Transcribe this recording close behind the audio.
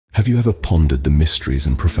Have you ever pondered the mysteries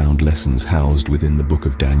and profound lessons housed within the book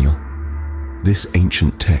of Daniel? This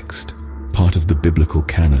ancient text, part of the biblical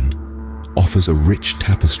canon, offers a rich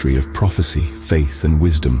tapestry of prophecy, faith, and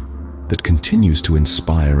wisdom that continues to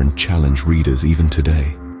inspire and challenge readers even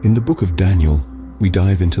today. In the book of Daniel, we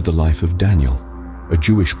dive into the life of Daniel, a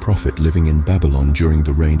Jewish prophet living in Babylon during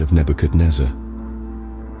the reign of Nebuchadnezzar.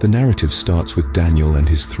 The narrative starts with Daniel and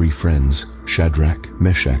his three friends, Shadrach,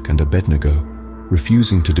 Meshach, and Abednego,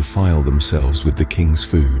 refusing to defile themselves with the king's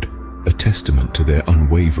food, a testament to their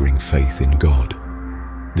unwavering faith in God.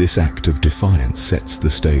 This act of defiance sets the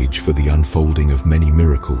stage for the unfolding of many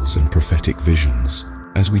miracles and prophetic visions.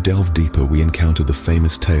 As we delve deeper, we encounter the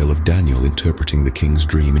famous tale of Daniel interpreting the king's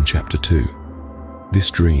dream in chapter 2.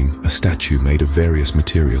 This dream, a statue made of various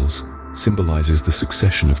materials, symbolizes the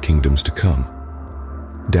succession of kingdoms to come.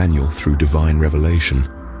 Daniel, through divine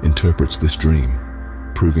revelation, interprets this dream,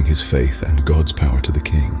 proving his faith and God's power to the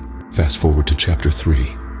king. Fast forward to chapter 3,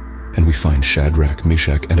 and we find Shadrach,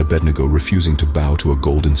 Meshach, and Abednego refusing to bow to a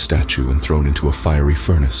golden statue and thrown into a fiery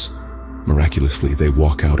furnace. Miraculously, they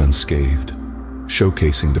walk out unscathed,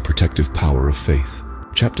 showcasing the protective power of faith.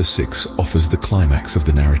 Chapter 6 offers the climax of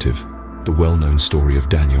the narrative, the well-known story of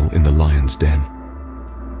Daniel in the lion's den.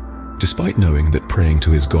 Despite knowing that praying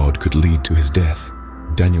to his God could lead to his death,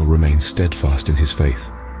 Daniel remains steadfast in his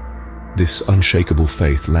faith. This unshakable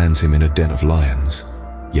faith lands him in a den of lions,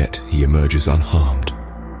 yet he emerges unharmed,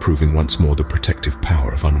 proving once more the protective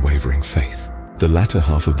power of unwavering faith. The latter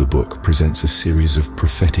half of the book presents a series of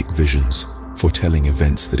prophetic visions, foretelling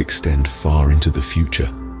events that extend far into the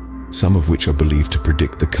future, some of which are believed to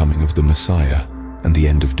predict the coming of the Messiah and the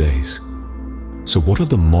end of days. So what are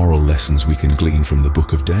the moral lessons we can glean from the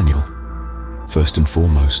book of Daniel? First and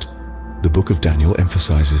foremost, the book of Daniel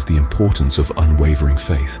emphasizes the importance of unwavering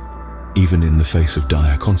faith, even in the face of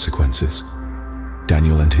dire consequences.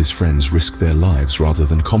 Daniel and his friends risk their lives rather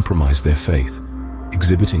than compromise their faith,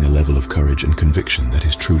 exhibiting a level of courage and conviction that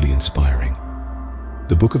is truly inspiring.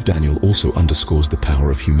 The book of Daniel also underscores the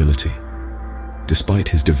power of humility. Despite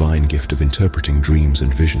his divine gift of interpreting dreams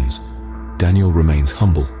and visions, Daniel remains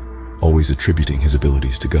humble, always attributing his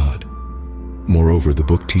abilities to God. Moreover, the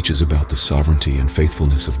book teaches about the sovereignty and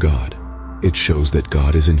faithfulness of God. It shows that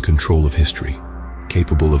God is in control of history,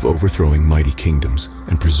 capable of overthrowing mighty kingdoms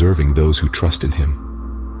and preserving those who trust in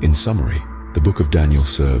him. In summary, the book of Daniel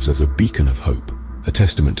serves as a beacon of hope, a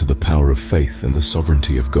testament to the power of faith and the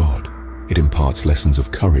sovereignty of God. It imparts lessons of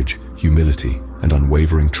courage, humility, and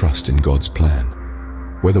unwavering trust in God's plan.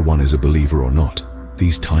 Whether one is a believer or not,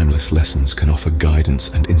 these timeless lessons can offer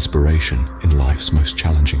guidance and inspiration in life's most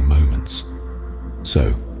challenging moments.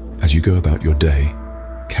 So, as you go about your day,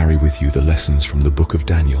 carry with you the lessons from the book of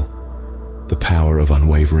Daniel, the power of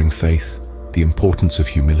unwavering faith, the importance of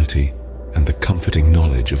humility, and the comforting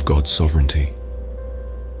knowledge of God's sovereignty.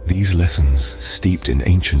 These lessons, steeped in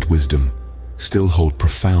ancient wisdom, still hold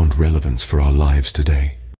profound relevance for our lives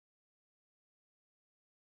today.